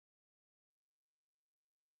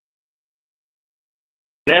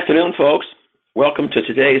Good afternoon, folks. Welcome to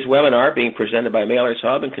today's webinar being presented by Mailers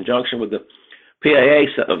Hub in conjunction with the PIA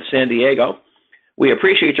of San Diego. We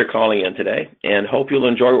appreciate your calling in today and hope you'll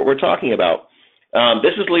enjoy what we're talking about.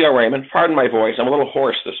 This is Leo Raymond. Pardon my voice. I'm a little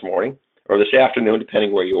hoarse this morning or this afternoon,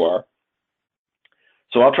 depending where you are.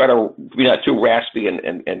 So I'll try to be not too raspy and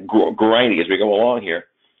grindy as we go along here.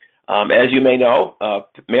 As you may know,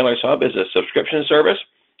 Mailers Hub is a subscription service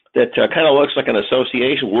that kind of looks like an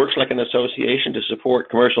association, works like an association to support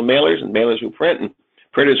commercial mailers and mailers who print and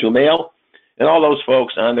printers who mail, and all those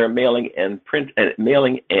folks on their mailing and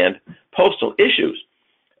postal issues.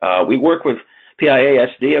 We work with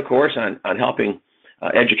PIASD, of course, on helping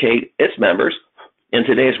educate its members, and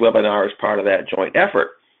today's webinar is part of that joint effort.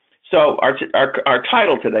 So our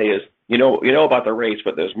title today is, you know about the rates,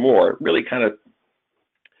 but there's more. It really kind of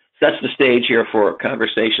sets the stage here for a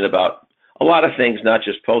conversation about a lot of things, not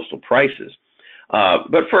just postal prices.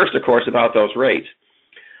 But first, of course, about those rates.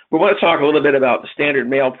 We want to talk a little bit about the standard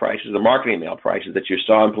mail prices, the marketing mail prices that you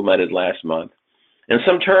saw implemented last month, and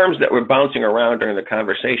some terms that were bouncing around during the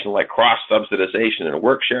conversation, like cross-subsidization and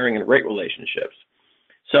work sharing and rate relationships.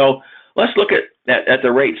 So let's look at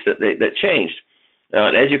the rates that changed.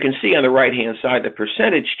 As you can see on the right-hand side, the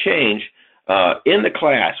percentage change within the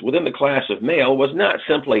class of mail was not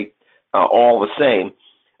simply all the same.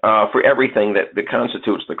 For everything that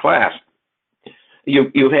constitutes the class.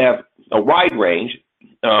 You have a wide range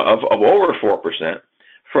of over 4%,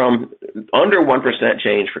 from under 1%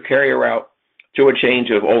 change for carrier route to a change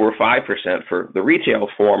of over 5% for the retail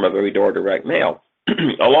form of every door direct mail.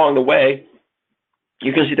 Along the way,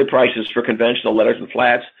 you can see the prices for conventional letters and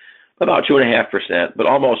flats about 2.5%, but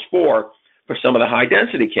almost 4% for some of the high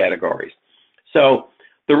density categories. So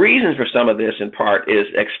the reason for some of this, in part, is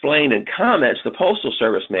explained in comments the Postal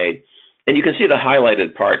Service made, and you can see the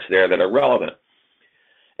highlighted parts there that are relevant.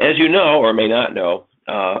 As you know, or may not know,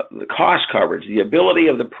 the cost coverage, the ability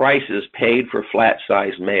of the prices paid for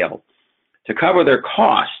flat-size mail to cover their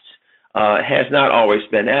costs has not always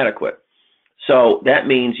been adequate. So that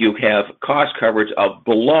means you have cost coverage of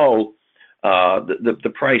below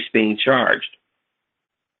the price being charged.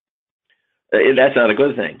 That's not a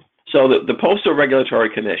good thing. So the Postal Regulatory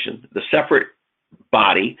Commission, the separate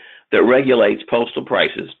body that regulates postal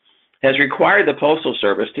prices, has required the Postal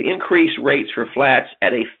Service to increase rates for flats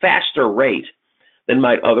at a faster rate than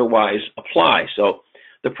might otherwise apply. So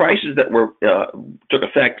the prices that took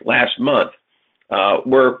effect last month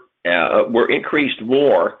were increased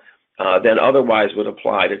more than otherwise would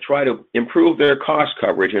apply to try to improve their cost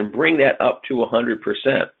coverage and bring that up to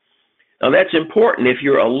 100%. Now that's important if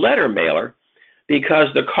you're a letter mailer, because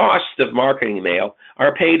the costs of marketing mail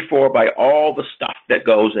are paid for by all the stuff that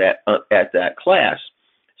goes at that class.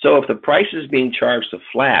 So if the prices being charged to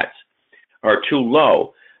flats are too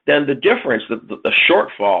low, then the difference, the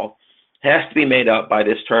shortfall, has to be made up by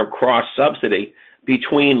this term cross-subsidy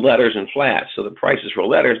between letters and flats. So the prices for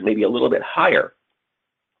letters may be a little bit higher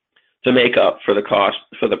to make up for the cost,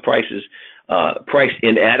 for the price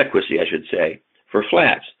inadequacy, I should say, for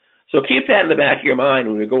flats. So keep that in the back of your mind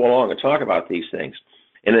when we go along and talk about these things.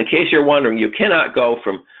 And in case you're wondering, you cannot go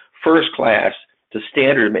from first class to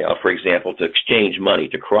standard mail, for example, to exchange money,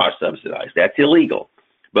 to cross-subsidize. That's illegal.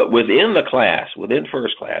 But within the class, within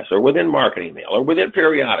first class, or within marketing mail, or within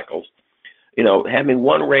periodicals, having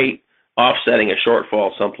one rate offsetting a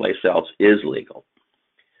shortfall someplace else is legal.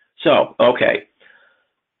 So, okay.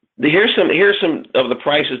 Here's some of the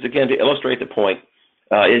prices, again, to illustrate the point.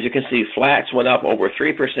 As you can see, flats went up over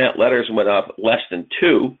 3%, letters went up less than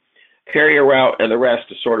 2%, carrier route and the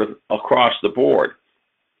rest is sort of across the board.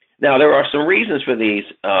 Now, there are some reasons for these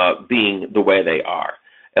being the way they are,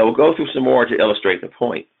 and we'll go through some more to illustrate the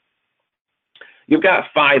point. You've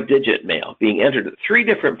got 5-digit mail being entered at 3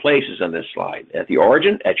 different places on this slide. At the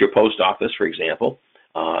origin, at your post office, for example,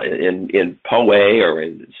 in Poway or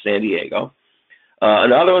in San Diego.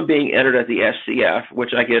 Another one being entered at the SCF,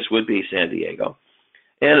 which I guess would be San Diego.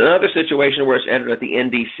 And another situation where it's entered at the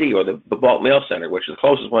NDC, or the bulk mail center, which the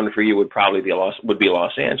closest one for you would probably be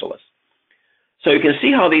Los Angeles. So you can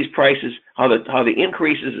see how these prices, how the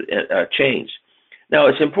increases change. Now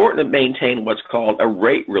it's important to maintain what's called a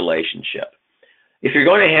rate relationship. If you're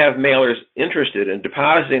going to have mailers interested in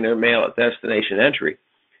depositing their mail at destination entry,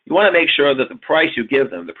 you want to make sure that the price you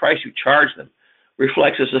give them, the price you charge them,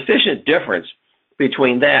 reflects a sufficient difference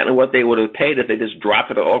between that and what they would have paid if they just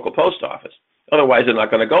dropped it at a local post office. Otherwise, they're not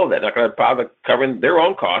going to go there. They're not going to bother covering their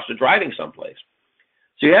own costs of driving someplace.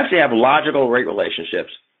 So you have to have logical rate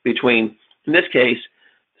relationships between, in this case,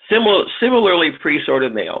 similarly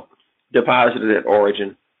pre-sorted mail deposited at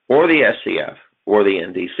origin or the SCF or the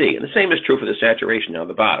NDC. And the same is true for the saturation down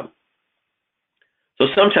the bottom. So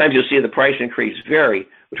sometimes you'll see the price increase vary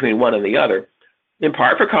between one and the other, in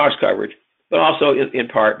part for cost coverage, but also in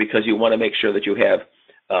part because you want to make sure that you have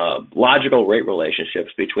logical rate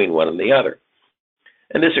relationships between one and the other.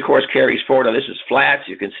 And this, of course, carries forward. Now, this is flats.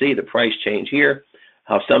 You can see the price change here,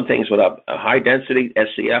 how some things went up. High density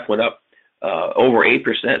SCF went up over 8%,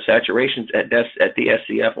 saturations at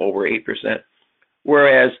DSCF over 8%,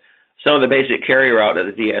 whereas some of the basic carrier out at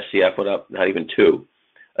the DSCF went up not even 2%.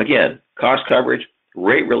 Again, cost coverage,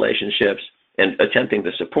 rate relationships, and attempting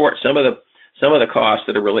to support some of the costs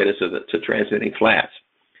that are related to transmitting flats.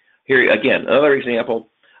 Here again, another example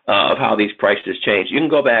of how these prices change. You can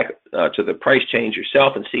go back to the price change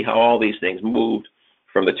yourself and see how all these things moved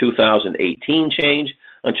from the 2018 change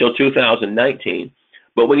until 2019.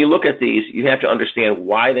 But when you look at these, you have to understand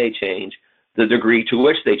why they change, the degree to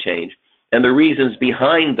which they change, and the reasons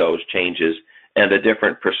behind those changes and the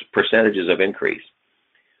different percentages of increase.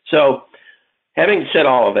 So, having said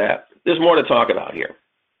all of that, there's more to talk about here.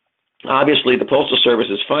 Obviously, the Postal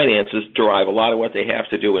Service's finances derive a lot of what they have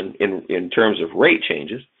to do in terms of rate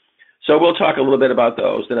changes. So we'll talk a little bit about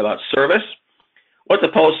those, then about service, what the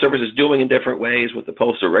Postal Service is doing in different ways, what the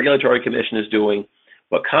Postal Regulatory Commission is doing,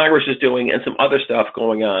 what Congress is doing, and some other stuff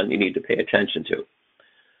going on you need to pay attention to.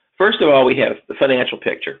 First of all, we have the financial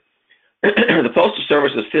picture. The Postal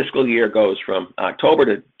Service's fiscal year goes from October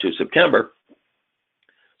to September.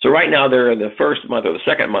 So right now they're in the first month or the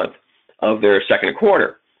second month of their second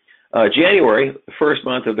quarter. January, the first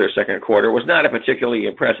month of their second quarter, was not a particularly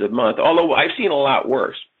impressive month, although I've seen a lot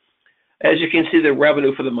worse. As you can see, the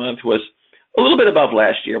revenue for the month was a little bit above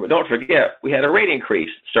last year, but don't forget, we had a rate increase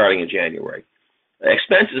starting in January.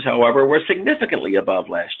 Expenses, however, were significantly above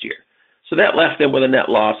last year. So that left them with a net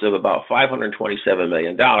loss of about $527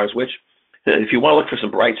 million, which, if you want to look for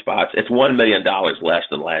some bright spots, it's $1 million less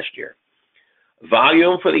than last year.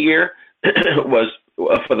 Volume for the year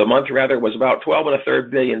for the month was about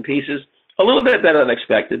 12.25 billion pieces, a little bit better than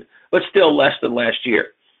expected, but still less than last year.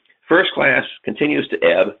 First class continues to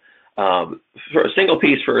ebb. For a single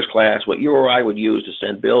piece first class, what you or I would use to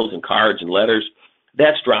send bills and cards and letters,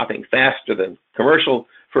 that's dropping faster than commercial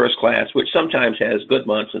first class, which sometimes has good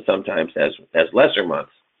months and sometimes has lesser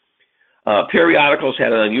months. Periodicals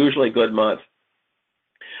had an unusually good month.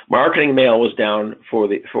 Marketing mail was down for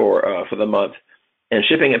the month, and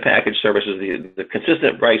shipping and package services, the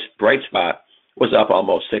consistent bright spot, was up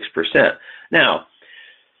almost 6%. Now,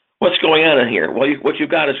 what's going on in here? Well, what you've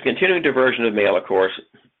got is continuing diversion of mail, of course,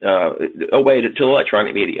 away to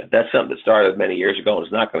electronic media. That's something that started many years ago and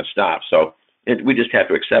is not going to stop. So we just have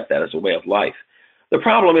to accept that as a way of life. The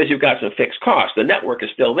problem is you've got some fixed costs. The network is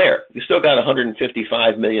still there. You've still got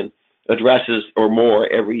 155 million addresses or more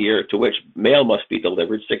every year to which mail must be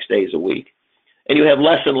delivered 6 days a week. And you have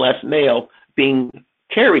less and less mail being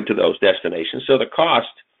carried to those destinations, so the cost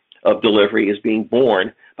of delivery is being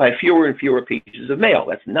borne by fewer and fewer pieces of mail.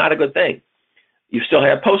 That's not a good thing. You still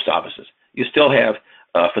have post offices. You still have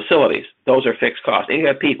facilities. Those are fixed costs. And you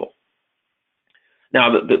have people. Now,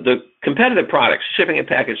 the competitive products, shipping and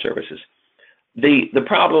package services, the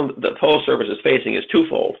problem the Postal Service is facing is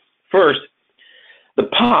twofold. First,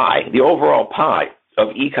 the overall pie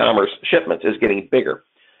of e-commerce shipments is getting bigger.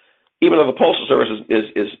 Even though the Postal Service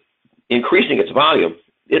is increasing its volume,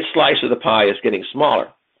 its slice of the pie is getting smaller.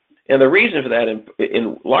 And the reason for that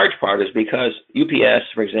in large part is because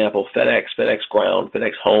UPS, for example, FedEx, FedEx Ground,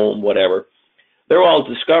 FedEx Home, whatever, they're all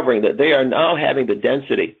discovering that they are now having the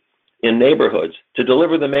density in neighborhoods to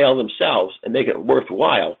deliver the mail themselves and make it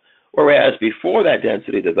worthwhile, whereas before that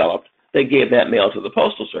density developed, they gave that mail to the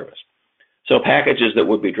Postal Service. So packages that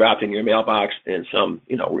would be dropped in your mailbox in some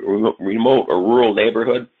remote or rural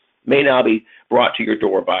neighborhood may now be brought to your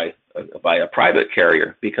door by a private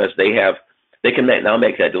carrier because they can now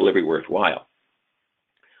make that delivery worthwhile.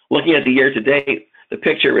 Looking at the year to date, the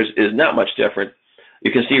picture is not much different.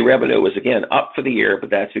 You can see revenue was again up for the year, but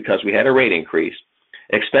that's because we had a rate increase.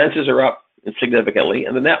 Expenses are up significantly,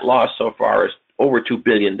 and the net loss so far is over $2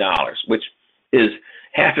 billion, which is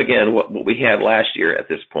half again what we had last year at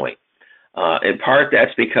this point. In part,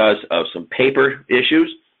 that's because of some paper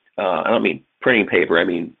issues. I don't mean printing paper. I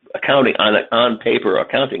mean accounting on paper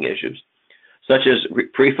accounting issues, such as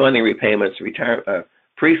pre-funding repayments,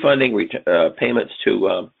 payments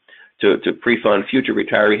to pre-fund future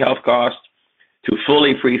retiree health costs, to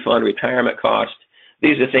fully pre-fund retirement costs.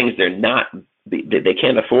 These are things they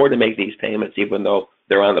can't afford to make these payments even though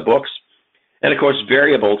they're on the books. And of course,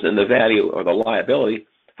 variables in the value or the liability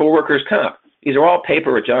for workers' comp. These are all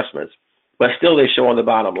paper adjustments, but still they show on the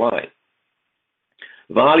bottom line.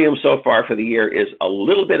 Volume so far for the year is a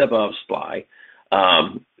little bit above supply.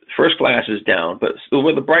 First class is down, but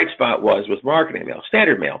where the bright spot was marketing mail,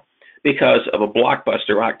 standard mail, because of a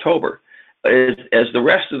blockbuster October. As the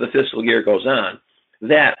rest of the fiscal year goes on,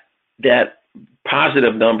 that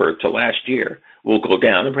positive number to last year will go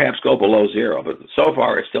down and perhaps go below zero, but so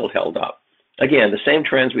far it's still held up. Again, the same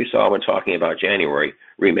trends we saw when talking about January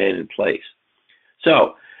remain in place.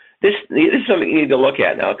 So this is something you need to look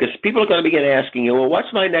at now, because people are going to begin asking you, well,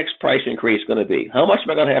 what's my next price increase going to be? How much am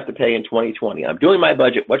I going to have to pay in 2020? I'm doing my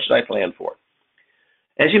budget. What should I plan for?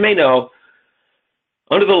 As you may know,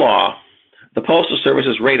 under the law, the Postal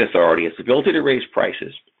Service's rate authority, its ability to raise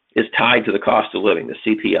prices, is tied to the cost of living, the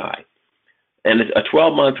CPI. And a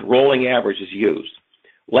 12-month rolling average is used.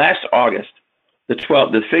 Last August,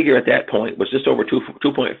 the figure at that point was just over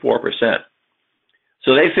 2.4%.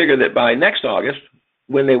 So they figured that by next August,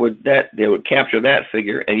 when they would capture that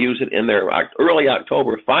figure and use it in their early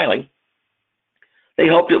October filing, they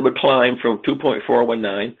hoped it would climb from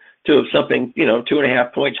 2.419 to something,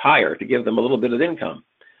 2.5 points higher to give them a little bit of income.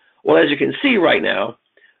 Well, as you can see right now,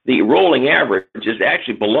 the rolling average is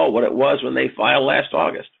actually below what it was when they filed last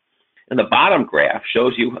August. And the bottom graph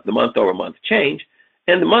shows you the month-over-month change.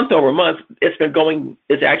 And the month-over-month,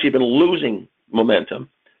 it's actually been losing momentum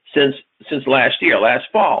since last year, last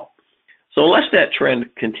fall. So unless that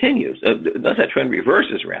trend continues, unless that trend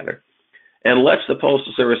reverses rather, and lets the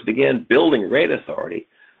Postal Service begin building rate authority,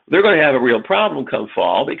 they're going to have a real problem come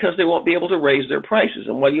fall because they won't be able to raise their prices.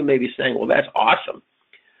 And while you may be saying, well, that's awesome,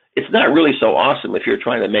 it's not really so awesome if you're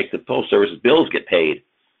trying to make the Postal Service's bills get paid.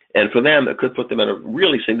 And for them, it could put them in a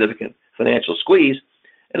really significant financial squeeze.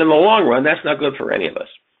 And in the long run, that's not good for any of us.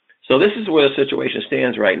 So this is where the situation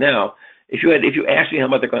stands right now. If you ask me how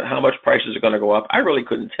much prices are going to go up, I really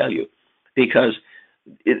couldn't tell you, because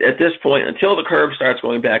at this point, until the curve starts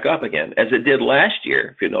going back up again, as it did last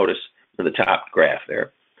year, if you notice in the top graph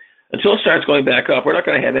there, until it starts going back up, we're not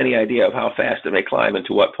going to have any idea of how fast it may climb and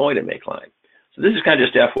to what point it may climb. So this is kind of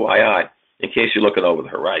just FYI in case you're looking over the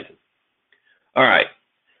horizon. All right,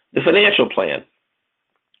 the financial plan.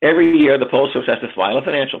 Every year, the Postal Service has to file a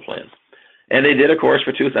financial plan. And they did, of course,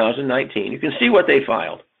 for 2019. You can see what they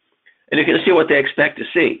filed, and you can see what they expect to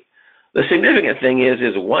see. The significant thing is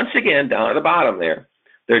once again, down at the bottom there,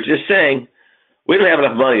 they're just saying, we don't have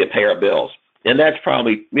enough money to pay our bills. And that's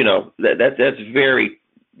probably, that's very,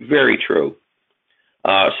 very true.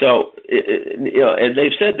 And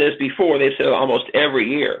they've said this before, they've said it almost every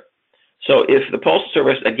year. So if the Postal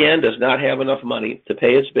Service, again, does not have enough money to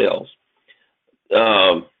pay its bills,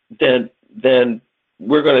 then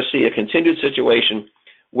we're going to see a continued situation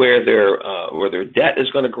where their debt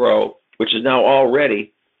is going to grow, which is now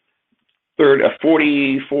already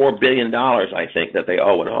 $44 billion, I think, that they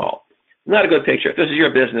owe in all. Not a good picture. If this is your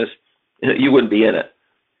business, you wouldn't be in it.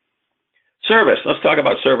 Service. Let's talk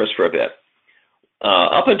about service for a bit.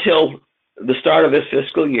 Up until the start of this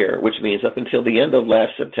fiscal year, which means up until the end of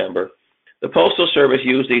last September, the Postal Service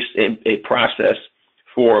used a process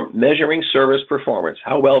for measuring service performance,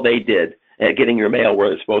 how well they did at getting your mail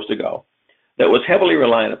where it's supposed to go, that was heavily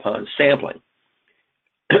reliant upon sampling.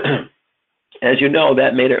 As you know,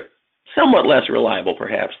 that made it somewhat less reliable,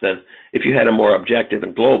 perhaps, than if you had a more objective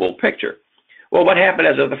and global picture. Well, what happened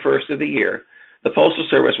as of the first of the year, the Postal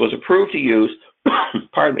Service was approved to use,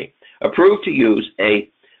 approved to use a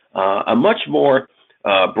much more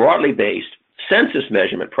broadly based census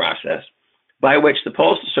measurement process by which the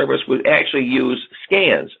Postal Service would actually use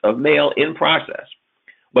scans of mail in process,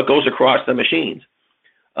 what goes across the machines,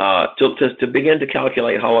 to begin to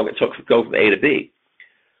calculate how long it took to go from A to B.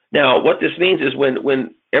 Now, what this means is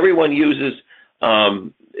when everyone uses,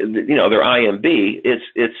 their IMB,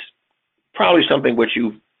 it's probably something which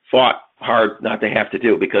you fought hard not to have to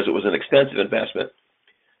do because it was an expensive investment,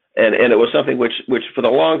 and it was something which for the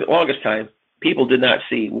longest time people did not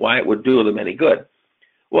see why it would do them any good.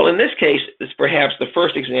 Well, in this case, it's perhaps the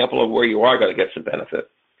first example of where you are going to get some benefit,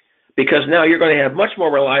 because now you're going to have much more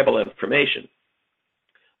reliable information,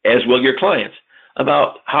 as will your clients,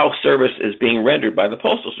 about how service is being rendered by the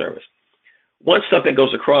Postal Service. Once something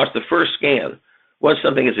goes across the first scan, once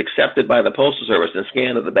something is accepted by the Postal Service and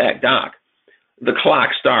scanned to the back dock, the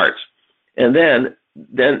clock starts. And then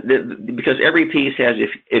because every piece has,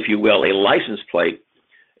 if you will, a license plate,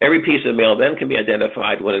 every piece of mail then can be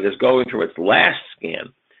identified when it is going through its last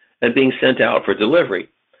scan and being sent out for delivery.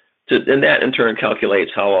 And that in turn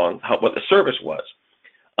calculates what the service was.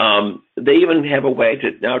 They even have a way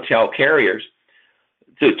to now tell carriers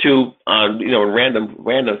to in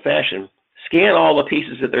random fashion, scan all the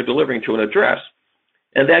pieces that they're delivering to an address.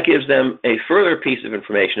 And that gives them a further piece of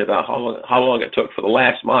information about how long it took for the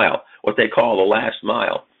last mile, what they call the last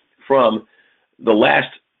mile, from the last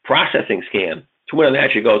processing scan to when it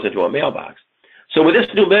actually goes into a mailbox. So with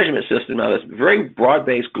this new measurement system, now this very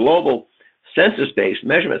broad-based, global, census-based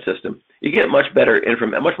measurement system, you get much better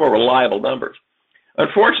information, much more reliable numbers.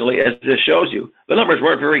 Unfortunately, as this shows you, the numbers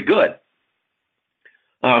weren't very good.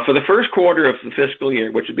 For the first quarter of the fiscal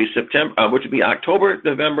year, which would be October,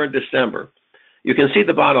 November, and December, you can see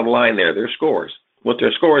the bottom line there, their scores, what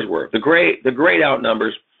their scores were. The grayed out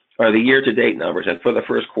numbers are the year-to-date numbers, and for the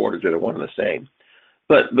first quarter, they're one and the same.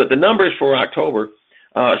 But the numbers for October,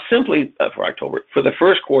 for the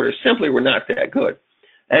first quarter, simply were not that good.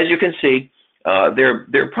 As you can see,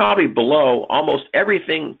 they're probably below almost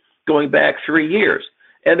everything going back 3 years,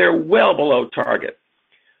 and they're well below target.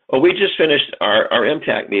 Well, we just finished our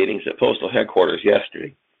MTAC meetings at Postal Headquarters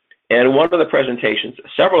yesterday, and one of the presentations,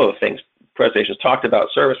 several of the presentations talked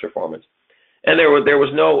about service performance, and there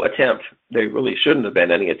was no attempt, there really shouldn't have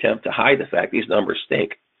been any attempt to hide the fact these numbers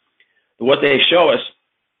stink. What they show us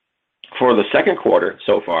for the second quarter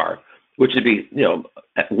so far, which would be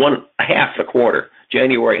half the quarter,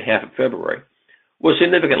 January and half of February, was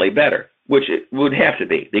significantly better, which it would have to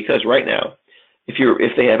be, because right now,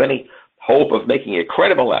 if they have any hope of making a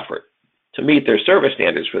credible effort to meet their service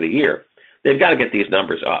standards for the year, they've got to get these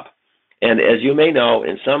numbers up. And as you may know,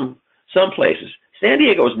 in some places, San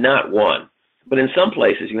Diego is not one, but in some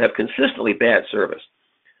places you have consistently bad service,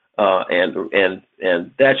 and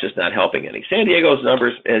that's just not helping any. San Diego's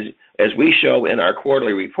numbers, as we show in our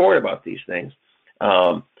quarterly report about these things,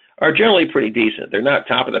 are generally pretty decent. They're not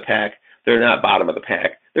top of the pack. They're not bottom of the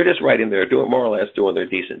pack. They're just right in there, more or less doing their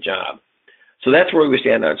decent job. So that's where we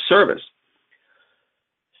stand on service.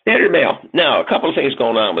 Standard mail. Now, a couple of things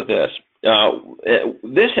going on with this. Really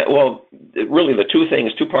the two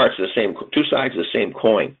sides of the same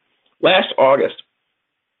coin. Last August,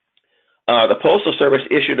 the Postal Service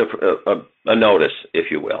issued a notice,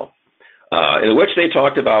 if you will, in which they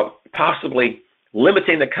talked about possibly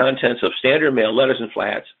limiting the contents of standard mail, letters, and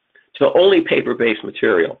flats to only paper-based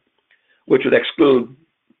material, which would exclude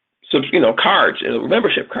cards,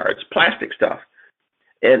 membership cards, plastic stuff.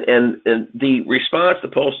 And the response the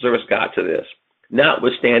Postal Service got to this,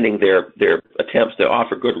 notwithstanding their attempts to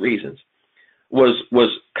offer good reasons, was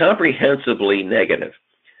comprehensively negative.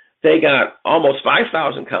 They got almost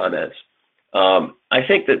 5,000 comments. I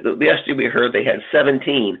think that the estimate we heard, they had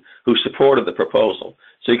 17 who supported the proposal.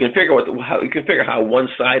 So you can figure how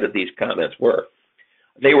one-sided these comments were.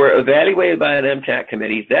 They were evaluated by an MTAC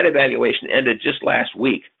committee. That evaluation ended just last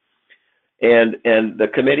week, and the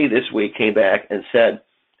committee this week came back and said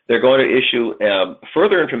they're going to issue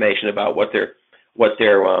further information about what they're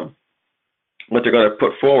going to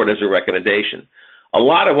put forward as a recommendation. A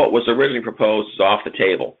lot of what was originally proposed is off the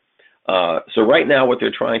table. So right now, what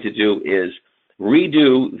they're trying to do is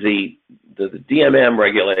redo the DMM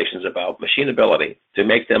regulations about machinability to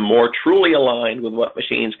make them more truly aligned with what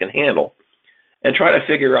machines can handle, and try to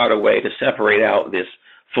figure out a way to separate out this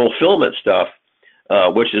fulfillment stuff,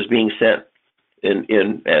 which is being sent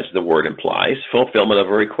in, as the word implies, fulfillment of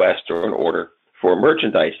a request or an order for a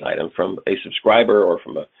merchandise item from a subscriber or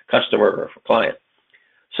from a customer or from a client.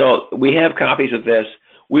 So we have copies of this.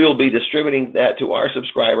 We will be distributing that to our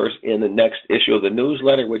subscribers in the next issue of the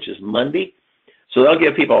newsletter, which is Monday. So they'll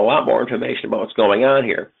give people a lot more information about what's going on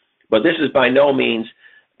here. But this is by no means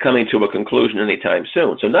coming to a conclusion anytime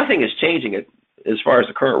soon. So nothing is changing as far as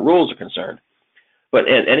the current rules are concerned. But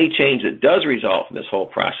any change that does result from this whole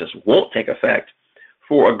process won't take effect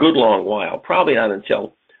for a good long while, probably not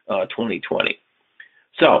until 2020.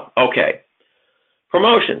 So, okay,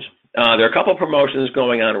 promotions. There are a couple of promotions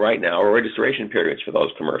going on right now, or registration periods for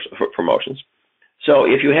those promotions. So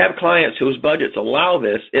if you have clients whose budgets allow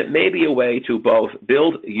this, it may be a way to both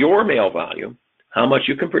build your mail volume, how much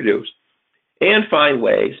you can produce, and find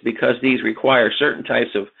ways, because these require certain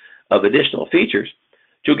types of additional features,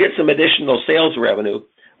 to get some additional sales revenue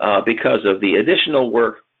because of the additional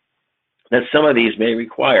work that some of these may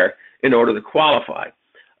require in order to qualify,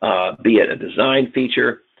 be it a design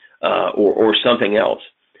feature or something else.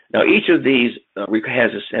 Now, each of these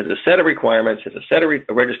has a set of requirements, has a set of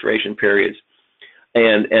registration periods,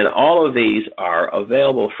 and all of these are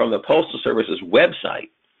available from the Postal Service's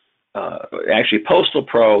website, actually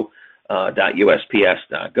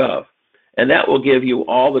postalpro.usps.gov. And that will give you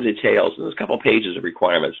all the details, and there's a couple of pages of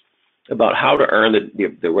requirements about how to earn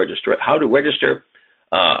the register, how to register,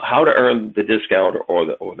 how to earn the discount or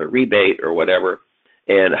the rebate or whatever,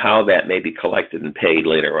 and how that may be collected and paid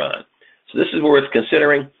later on. So this is worth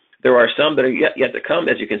considering. There are some that are yet to come.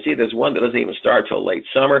 As you can see, there's one that doesn't even start till late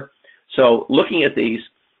summer. So looking at these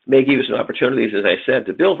may give you some opportunities, as I said,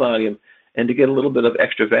 to build volume and to get a little bit of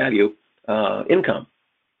extra value income.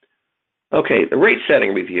 Okay, the rate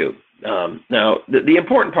setting review. Now, the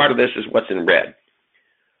important part of this is what's in red.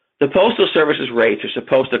 The Postal Service's rates are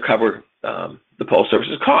supposed to cover the Postal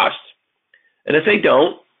Service's costs. And if they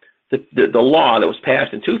don't, the law that was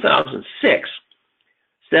passed in 2006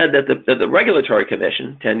 said that the Regulatory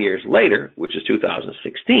Commission, 10 years later, which is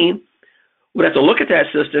 2016, would have to look at that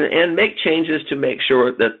system and make changes to make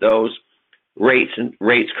sure that those rates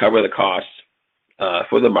cover the costs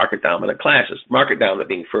for the market dominant classes. Market dominant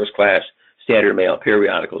being first class, standard mail,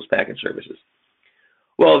 periodicals, package services.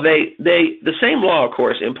 Well, the same law, of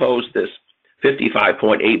course, imposed this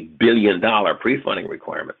 $55.8 billion pre-funding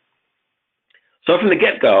requirement. So from the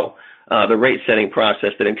get-go, the rate-setting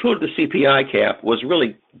process that included the CPI cap was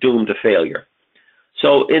really doomed to failure.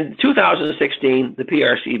 So in 2016, the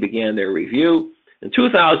PRC began their review. In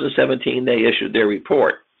 2017, they issued their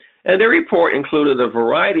report. And their report included a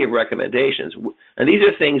variety of recommendations. And these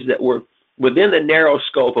are things that were within the narrow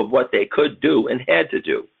scope of what they could do and had to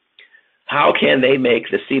do. How can they make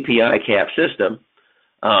the CPI cap system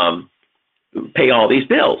pay all these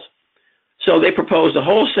bills? So they proposed a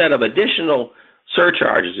whole set of additional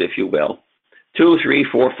surcharges, if you will, 2, 3,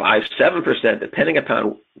 4, 5, 7%, depending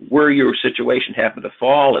upon where your situation happened to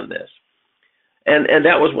fall in this. And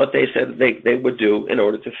that was what they said they would do in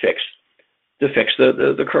order to fix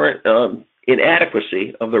the current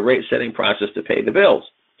inadequacy of the rate setting process to pay the bills.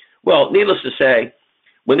 Well, needless to say,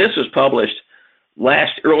 when this was published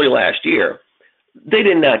early last year, they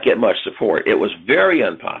did not get much support. It was very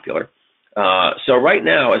unpopular. So right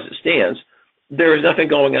now, as it stands, there is nothing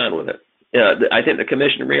going on with it. I think the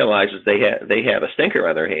commission realizes they have a stinker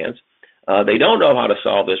on their hands. They don't know how to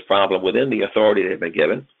solve this problem within the authority they've been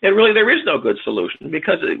given, and really there is no good solution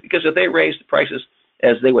because if they raise the prices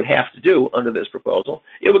as they would have to do under this proposal,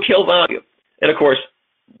 it would kill volume. And of course,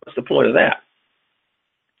 what's the point of that?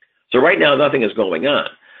 So right now, nothing is going on.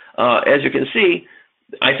 As you can see,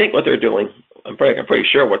 I think what they're doing, I'm pretty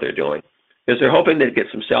sure what they're doing, is they're hoping to get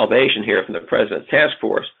some salvation here from the president's task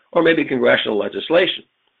force or maybe congressional legislation.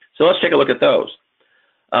 So let's take a look at those.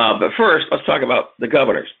 But first, let's talk about the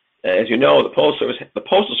governors. As you know, the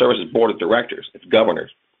Postal Service's board of directors, its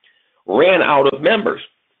governors, ran out of members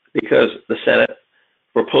because the Senate,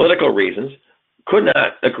 for political reasons, could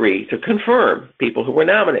not agree to confirm people who were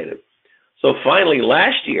nominated. So finally,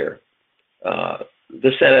 last year,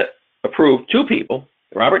 the Senate approved 2 people,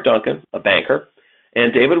 Robert Duncan, a banker,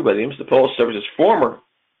 and David Williams, the Postal Service's former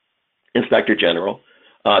Inspector General,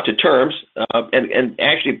 to terms and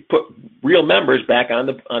actually put real members back on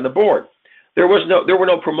the board. There were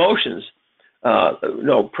no promotions,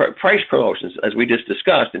 price promotions, as we just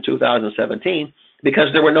discussed in 2017,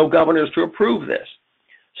 because there were no governors to approve this.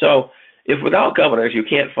 So if without governors you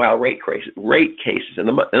can't file rate cases and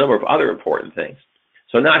a number of other important things.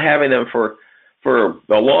 So not having them for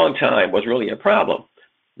a long time was really a problem.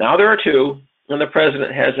 Now there are 2, and the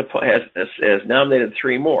president has nominated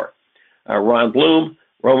 3 more. Ron Bloom,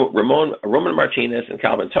 Roman Martinez, and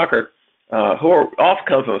Calvin Tucker, who all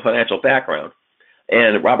come from a financial background,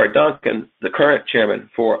 and Robert Duncan, the current chairman,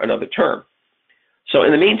 for another term. So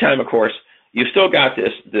in the meantime, of course, you've still got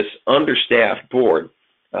this understaffed board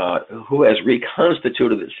who has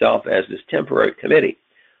reconstituted itself as this temporary committee.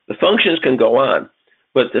 The functions can go on,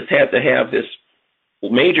 but to have this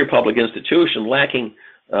major public institution lacking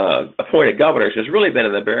appointed governors has really been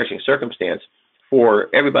an embarrassing circumstance for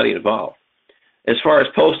everybody involved. As far as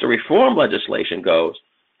postal reform legislation goes,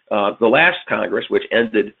 the last Congress, which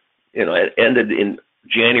ended in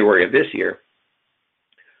January of this year,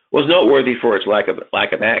 was noteworthy for its lack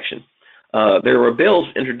of action. There were bills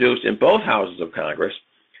introduced in both houses of Congress.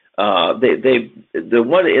 The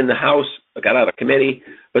one in the House got out of committee,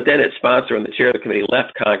 but then its sponsor and the chair of the committee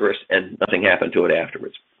left Congress, and nothing happened to it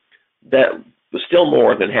afterwards. That was still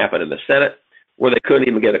more than happened in the Senate, where they couldn't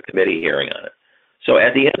even get a committee hearing on it. So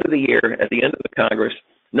at the end of the year, at the end of the Congress,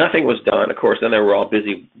 nothing was done. Of course, then they were all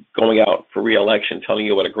busy going out for re-election, telling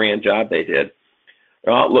you what a grand job they did.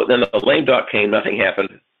 Then the lame duck came, nothing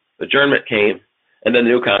happened. Adjournment came, and then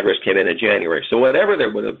the new Congress came in January. So whatever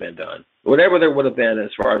there would have been done, whatever there would have been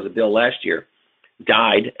as far as the bill last year,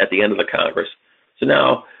 died at the end of the Congress. So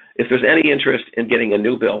now, if there's any interest in getting a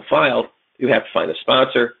new bill filed, you have to find a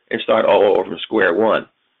sponsor and start all over from square one.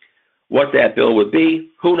 What that bill would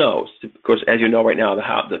be, who knows? Because as you know right now,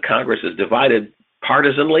 the Congress is divided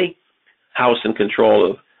partisanly, House in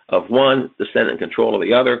control of one, the Senate in control of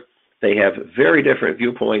the other. They have very different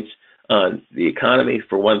viewpoints on the economy,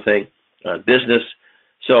 for one thing, on business.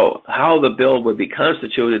 So how the bill would be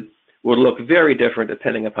constituted would look very different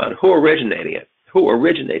depending upon who originated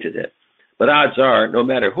it. But odds are, no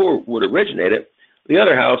matter who would originate it, the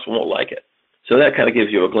other house won't like it. So that kind of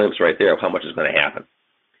gives you a glimpse right there of how much is going to happen.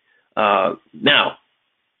 Now,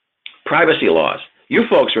 privacy laws. You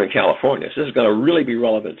folks are in California, so this is going to really be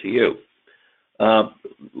relevant to you.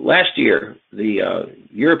 Last year, the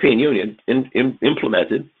European Union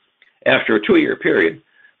implemented, after a 2-year period,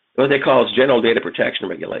 what they call its General Data Protection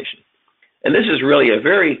Regulation. And this is really a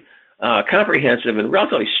very comprehensive and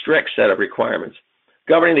relatively strict set of requirements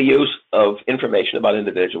governing the use of information about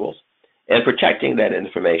individuals and protecting that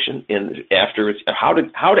information after how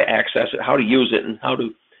to access it, how to use it, and how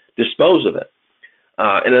to dispose of it.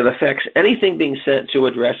 And it affects anything being sent to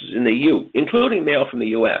addresses in the EU, including mail from the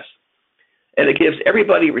U.S. And it gives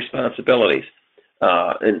everybody responsibilities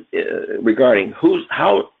regarding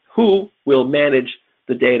who will manage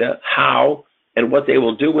the data, how, and what they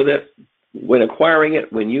will do with it when acquiring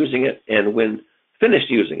it, when using it, and when finished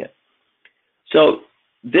using it. So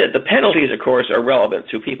the penalties, of course, are relevant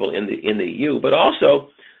to people in the EU, but also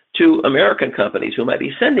to American companies who might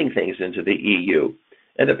be sending things into the EU.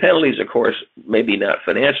 And the penalties, of course, may be not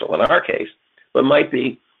financial in our case, but might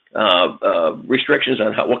be restrictions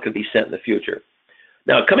on what could be sent in the future.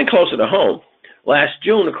 Now, coming closer to home, last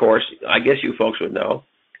June, of course, I guess you folks would know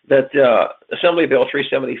that Assembly Bill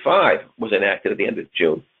 375 was enacted at the end of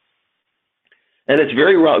June. And it's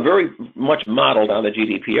very much modeled on the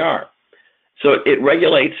GDPR. So it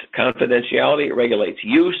regulates confidentiality, it regulates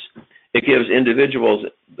use, it gives individuals,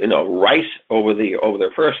 rights over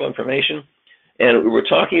their personal information. And we were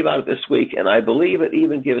talking about it this week, and I believe it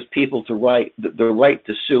even gives people the right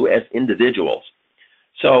to sue as individuals.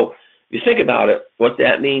 So if you think about it, what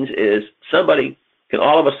that means is somebody can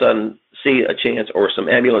all of a sudden see a chance, or some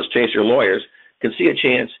ambulance chaser lawyers can see a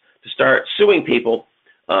chance to start suing people,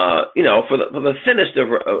 for the thinnest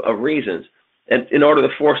of reasons, and in order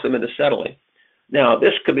to force them into settling. Now,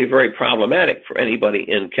 this could be very problematic for anybody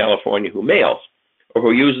in California who mails or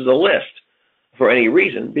who uses a list for any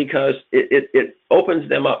reason, because it opens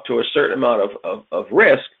them up to a certain amount of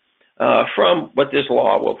risk from what this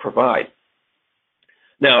law will provide.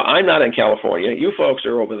 Now, I'm not in California. You folks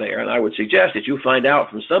are over there, and I would suggest that you find out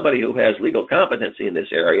from somebody who has legal competency in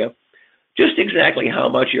this area just exactly how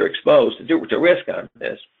much you're exposed to risk on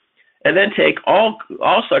this, and then take all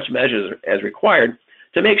such measures as required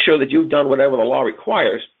to make sure that you've done whatever the law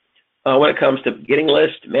requires when it comes to getting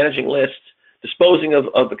lists, managing lists, disposing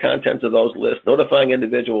of the contents of those lists, notifying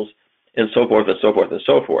individuals, and so forth and so forth and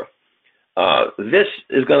so forth. This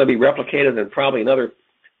is going to be replicated in probably another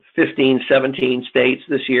 15, 17 states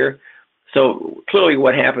this year. So clearly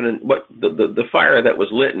what happened, and what the fire that was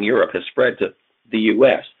lit in Europe has spread to the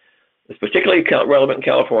U.S. It's particularly relevant in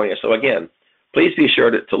California. So again, please be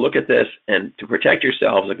sure to look at this and to protect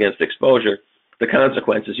yourselves against exposure, the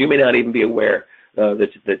consequences you may not even be aware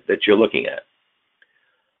that you're looking at.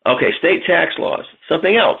 Okay, state tax laws,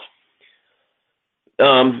 something else.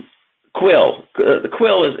 Quill. The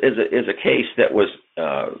Quill is a case that was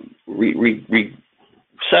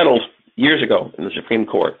settled years ago in the Supreme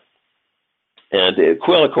Court. And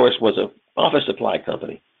Quill, of course, was an office supply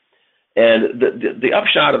company. And the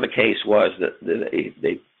upshot of the case was that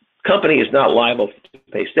the company is not liable to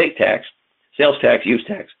pay state tax, sales tax, use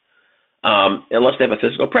tax, unless they have a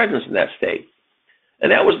physical presence in that state.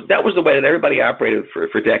 And that was the way that everybody operated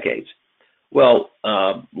for decades. Well,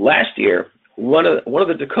 last year, one of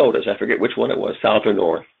the Dakotas, I forget which one it was, south or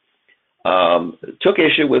north, took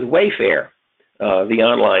issue with Wayfair, the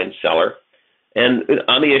online seller, and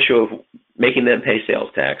on the issue of making them pay sales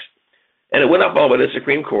tax. And it went up all the way to the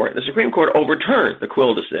Supreme Court. The Supreme Court overturned the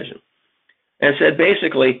Quill decision and said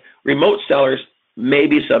basically remote sellers may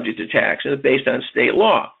be subject to tax, and it's based on state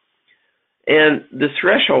law. And the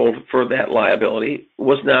threshold for that liability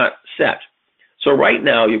was not set. So right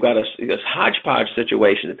now you've got this hodgepodge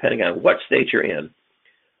situation depending on what state you're in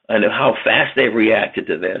and how fast they've reacted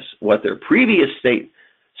to this, what their previous state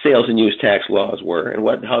sales and use tax laws were,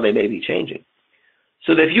 and how they may be changing.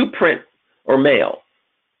 So that if you print or mail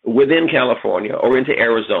within California or into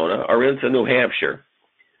Arizona or into New Hampshire,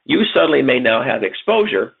 you suddenly may now have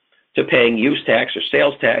exposure to paying use tax or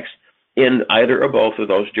sales tax in either or both of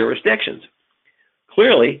those jurisdictions.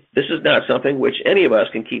 Clearly, this is not something which any of us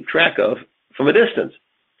can keep track of from a distance.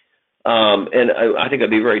 And I think it'd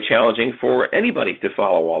be very challenging for anybody to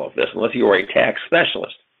follow all of this unless you are a tax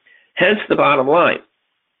specialist. Hence the bottom line.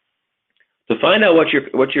 To find out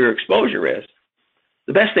what your exposure is,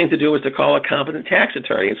 the best thing to do is to call a competent tax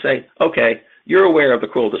attorney and say, okay, you're aware of the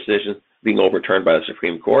Quill decision being overturned by the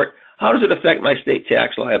Supreme Court. How does it affect my state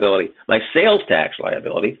tax liability, my sales tax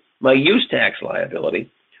liability, my use tax liability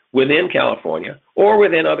within California or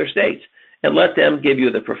within other states? And let them give you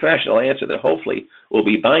the professional answer that hopefully will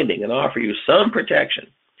be binding and offer you some protection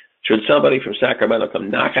should somebody from Sacramento come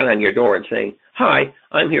knocking on your door and saying, "Hi,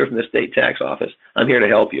 I'm here from the state tax office. I'm here to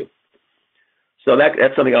help you." So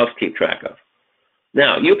that's something else to keep track of.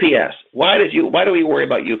 Now, UPS. Why do we worry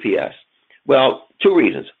about UPS? Well, two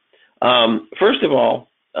reasons. First of all,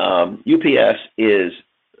 UPS is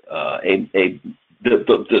the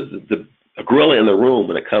gorilla in the room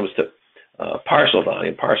when it comes to parcel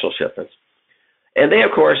volume, parcel shipments. And they,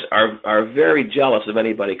 of course, are very jealous of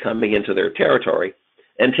anybody coming into their territory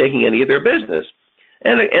and taking any of their business.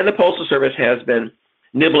 And the Postal Service has been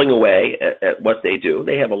nibbling away at what they do.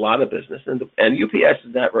 They have a lot of business, and UPS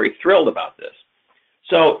is not very thrilled about this.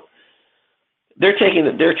 So they're taking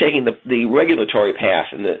the regulatory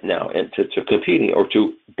path now to competing or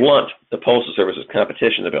to blunt the Postal Service's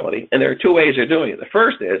competition ability. And there are two ways they're doing it. The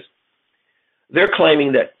first is they're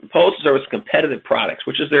claiming that Postal Service competitive products,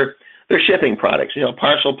 which is their shipping products,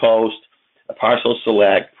 parcel post, parcel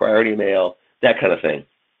select, priority mail, that kind of thing.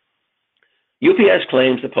 UPS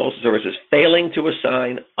claims the Postal Service is failing to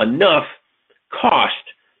assign enough cost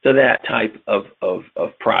to that type of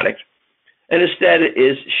product, and instead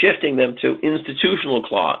is shifting them to institutional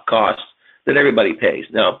costs that everybody pays.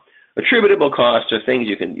 Now, attributable costs are things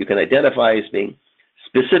you can identify as being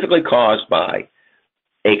specifically caused by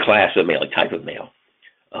a class of mail, a type of mail.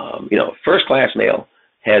 First-class mail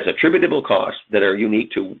has attributable costs that are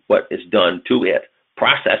unique to what is done to it,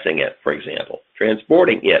 processing it, for example,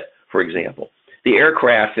 transporting it, for example. The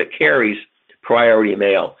aircraft that carries priority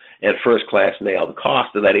mail and first-class mail, the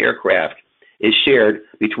cost of that aircraft is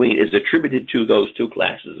attributed to those two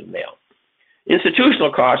classes of mail.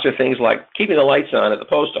 Institutional costs are things like keeping the lights on at the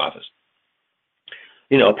post office,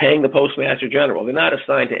 paying the postmaster general. They're not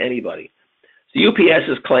assigned to anybody. So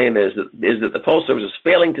UPS's claim is that the Postal Service is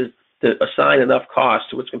failing to assign enough cost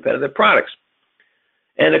to its competitive products.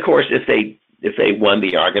 And of course, if they won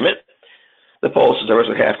the argument, the Postal Service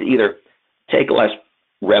would have to either take less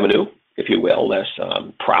revenue, if you will, less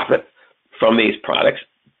profit from these products,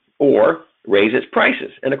 or raise its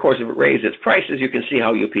prices. And of course, if it raised its prices, you can see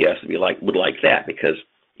how UPS would like that, because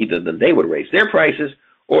either then they would raise their prices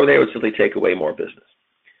or they would simply take away more business.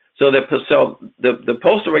 So the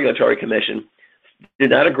Postal Regulatory Commission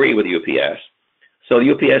did not agree with UPS. So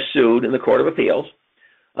the UPS sued in the Court of Appeals.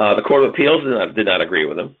 The Court of Appeals did not agree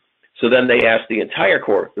with them. So then they asked the entire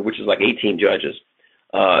court, which is like 18 judges,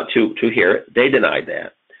 to hear it. They denied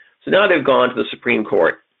that. So now they've gone to the Supreme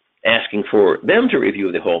Court asking for them to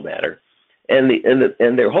review the whole matter. And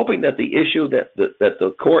they're hoping that the issue that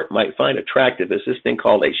the court might find attractive is this thing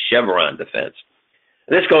called a Chevron defense.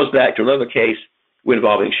 And this goes back to another case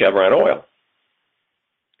involving Chevron oil.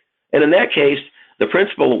 And in that case, the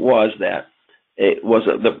principle was that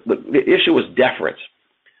the issue was deference.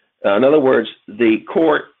 In other words, the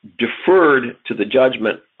court deferred to the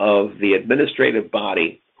judgment of the administrative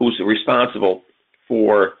body who's responsible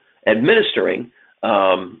for administering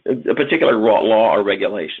a particular law or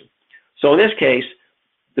regulation. So in this case,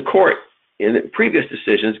 the court in the previous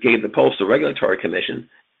decisions gave the Postal Regulatory Commission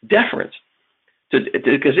deference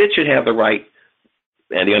because it should have the right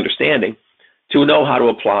and the understanding to know how to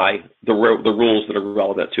apply the rules that are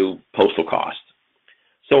relevant to postal costs.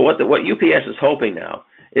 So what UPS is hoping now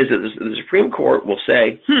is that the Supreme Court will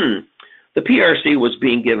say, the PRC was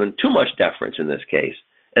being given too much deference in this case,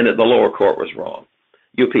 and that the lower court was wrong.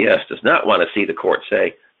 UPS does not want to see the court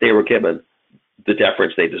say they were given the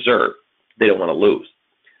deference they deserve. They don't want to lose.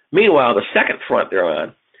 Meanwhile, the second front they're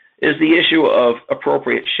on is the issue of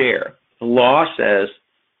appropriate share. The law says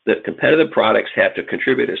that competitive products have to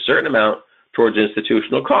contribute a certain amount towards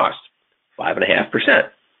institutional costs, 5.5%.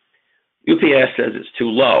 UPS says it's too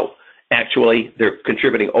low. Actually, they're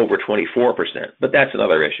contributing over 24%, but that's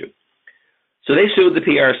another issue. So they sued the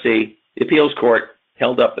PRC. The appeals court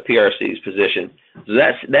held up the PRC's position. So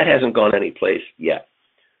that hasn't gone anyplace yet.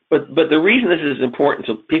 But the reason this is important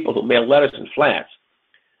to people who mail letters and flats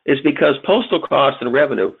is because postal costs and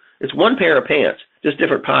revenue, it's one pair of pants, just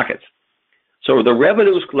different pockets. So the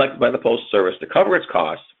revenues collected by the Postal Service to cover its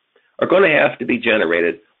costs are going to have to be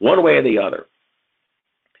generated one way or the other.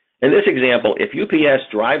 In this example, if UPS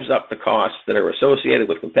drives up the costs that are associated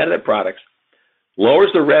with competitive products, lowers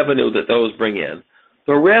the revenue that those bring in,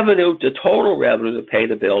 the total revenue to pay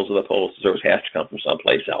the bills of the Postal Service has to come from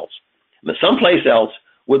someplace else. And the someplace else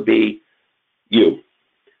would be you.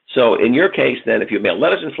 So in your case, then, if you mail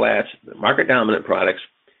letters and flats, market-dominant products,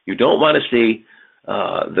 you don't want to see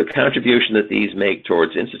the contribution that these make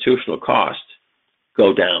towards institutional costs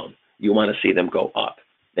go down. You want to see them go up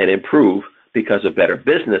and improve because of better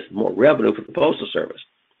business, more revenue for the Postal Service.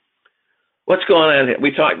 What's going on here?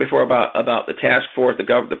 We talked before about the task force,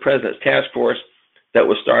 the president's task force that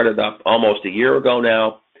was started up almost a year ago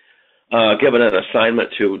now. given an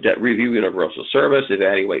assignment to review universal service,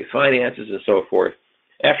 evaluate finances, and so forth.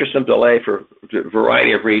 After some delay for a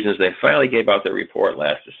variety of reasons, they finally gave out their report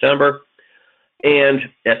last December. And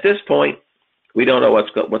at this point, we don't know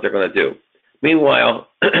what they're going to do. Meanwhile,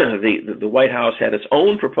 the White House had its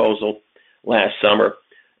own proposal last summer,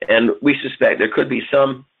 and we suspect there could be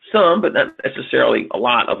some, but not necessarily a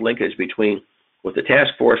lot of linkage between what the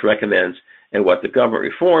task force recommends and what the government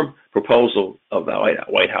reform proposal of the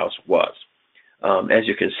White House was. As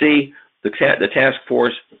you can see, the task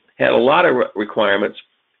force had a lot of requirements,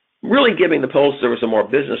 really giving the Postal Service a more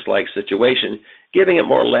business-like situation, giving it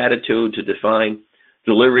more latitude to define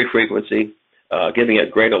delivery frequency, giving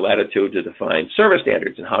it greater latitude to define service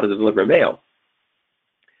standards and how to deliver mail,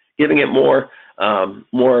 giving it more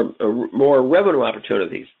revenue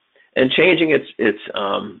opportunities, and changing its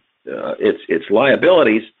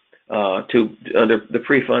liabilities to under the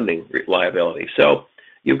pre-funding liability. So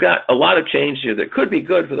you've got a lot of change here that could be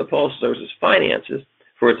good for the Postal Service's finances,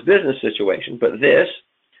 for its business situation. But this,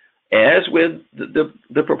 as with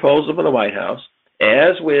the proposal from the White House,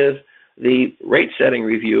 as with the rate-setting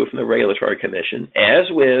review from the Regulatory Commission, as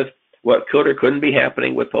with what could or couldn't be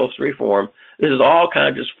happening with postal reform, this is all kind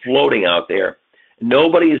of just floating out there.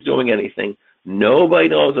 Nobody is doing anything. Nobody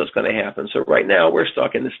knows what's going to happen. So right now, we're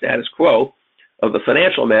stuck in the status quo of the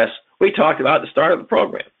financial mess we talked about at the start of the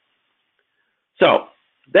program. So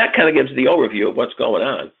that kind of gives you the overview of what's going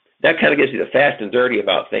on. That kind of gives you the fast and dirty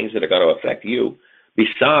about things that are going to affect you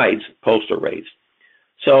besides postal rates.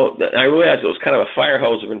 So I realized it was kind of a fire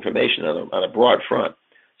hose of information on a broad front.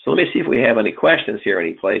 So let me see if we have any questions here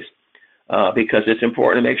any place, because it's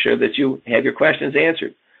important to make sure that you have your questions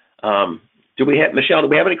answered. Michelle, do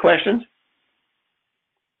we have any questions?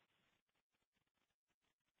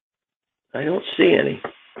 I don't see any.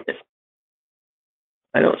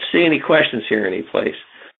 I don't see any questions here any place.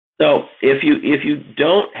 So if you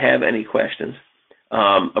don't have any questions,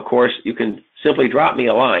 of course, you can simply drop me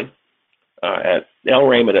a line at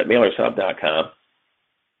lraymond@mailershub.com,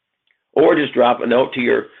 or just drop a note to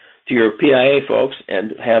your PIA folks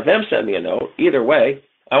and have them send me a note. Either way,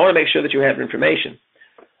 I want to make sure that you have information.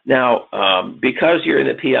 Now, because you're in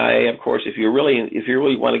the PIA, of course, if you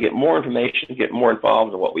really want to get more information, get more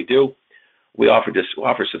involved in what we do, we offer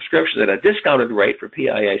subscriptions at a discounted rate for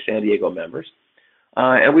PIA San Diego members.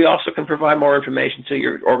 And we also can provide more information to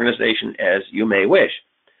your organization as you may wish.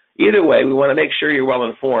 Either way, we want to make sure you're well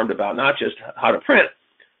informed about not just how to print,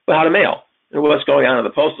 but how to mail and what's going on in the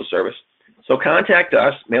Postal Service. So contact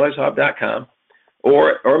us, mailershub.com,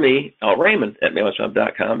 or me, L. Raymond, at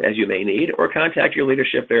mailershub.com, as you may need, or contact your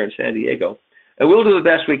leadership there in San Diego. And we'll do the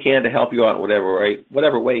best we can to help you out in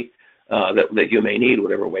whatever way that you may need,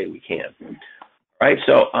 whatever way we can. All right,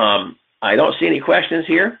 so I don't see any questions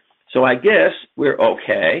here, so I guess we're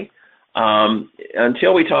okay.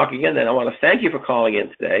 Until we talk again, then I want to thank you for calling in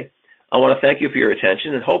today. I want to thank you for your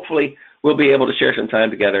attention, and hopefully we'll be able to share some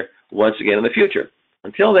time together once again in the future.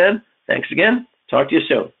 Until then, thanks again. Talk to you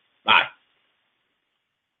soon. Bye.